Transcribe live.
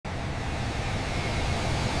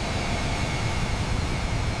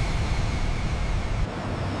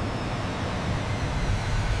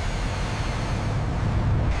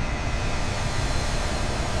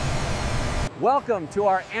Welcome to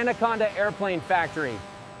our Anaconda airplane factory.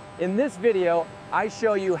 In this video, I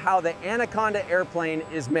show you how the Anaconda airplane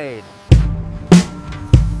is made.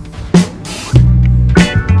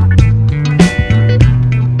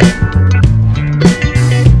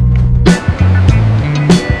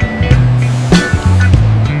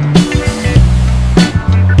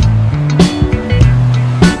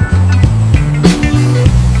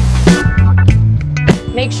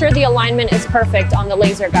 Make sure the alignment is perfect on the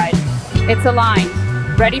laser guide. It's aligned,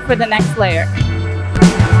 ready for the next layer.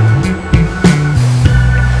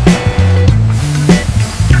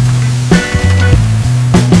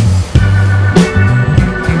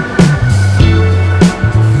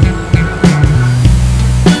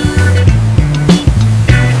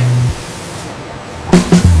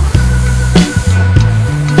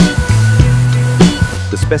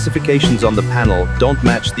 The specifications on the panel don't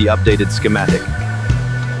match the updated schematic.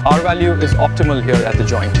 Our value is optimal here at the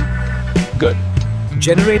joint. Good.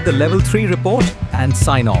 Generate the level 3 report and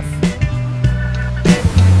sign off.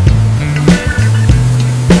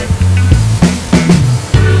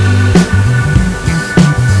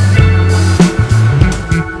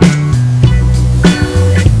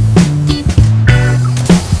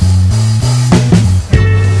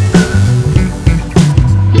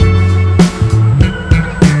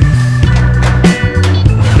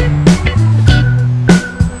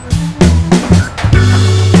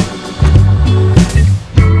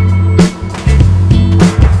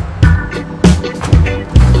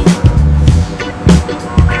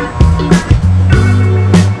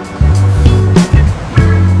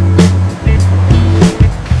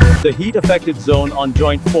 The heat-affected zone on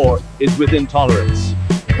joint 4 is within tolerance.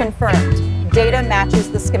 Confirmed. Data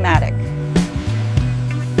matches the schematic.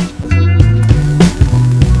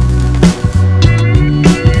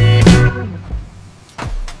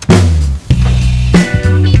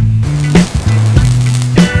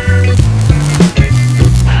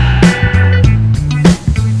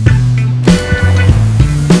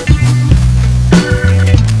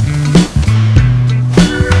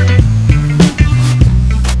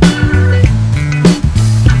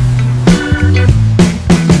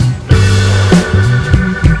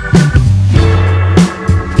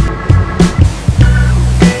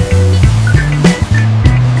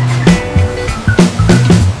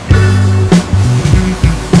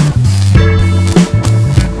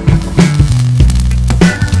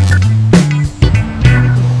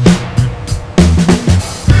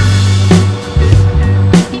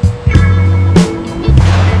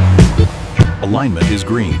 Alignment is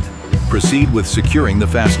green. Proceed with securing the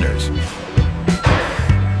fasteners.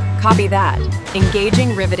 Copy that.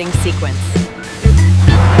 Engaging riveting sequence.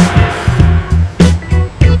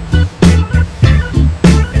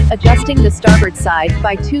 Adjusting the starboard side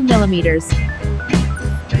by 2 millimeters.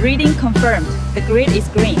 Reading confirmed. The grid is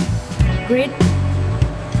green. Grid.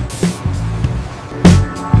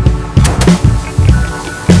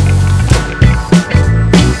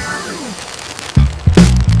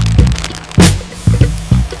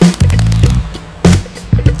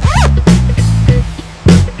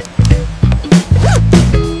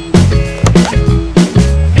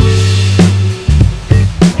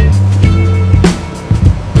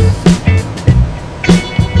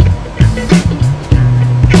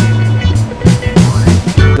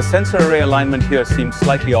 The sensor array alignment here seems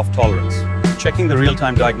slightly off tolerance. Checking the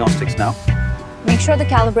real-time diagnostics now. Make sure the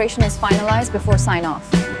calibration is finalized before sign off.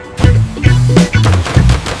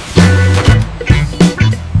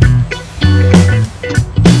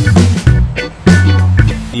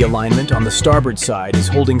 The alignment on the starboard side is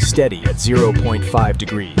holding steady at 0.5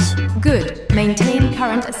 degrees. Good. Maintain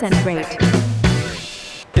current ascent rate.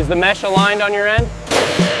 Is the mesh aligned on your end?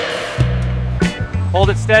 Hold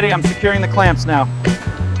it steady, I'm securing the clamps now.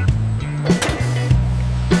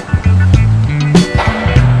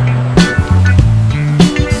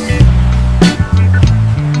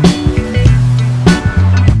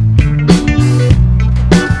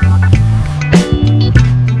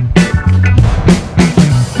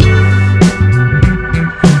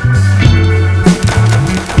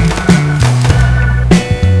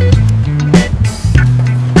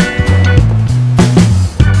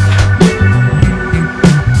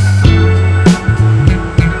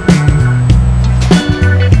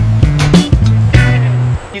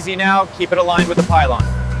 Easy now, keep it aligned with the pylon.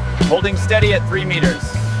 Holding steady at 3 meters.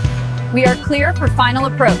 We are clear for final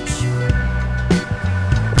approach.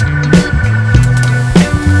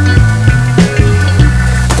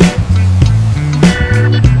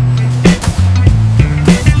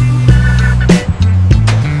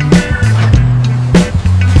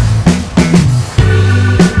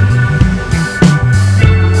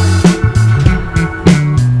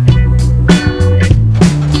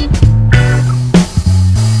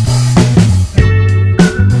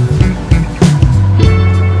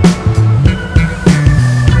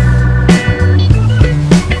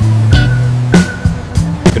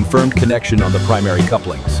 protection on the primary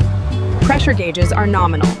couplings. Pressure gauges are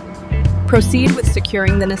nominal. Proceed with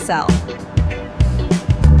securing the nacelle.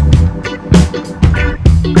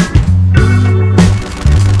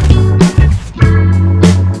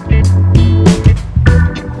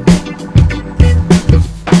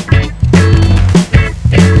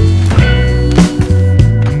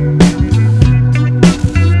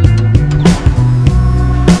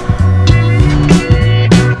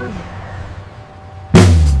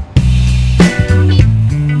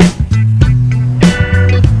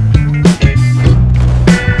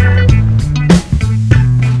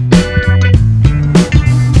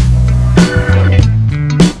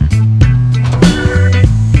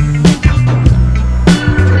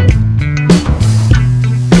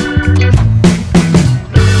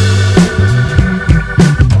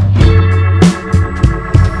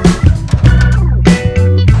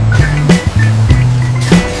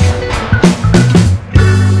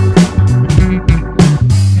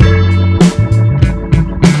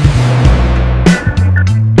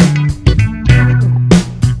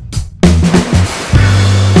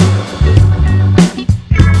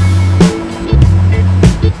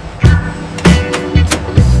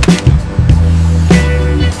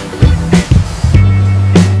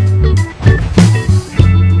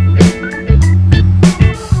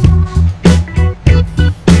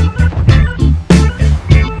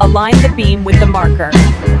 Align the beam with the marker.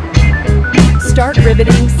 Start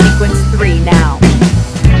riveting sequence 3 now.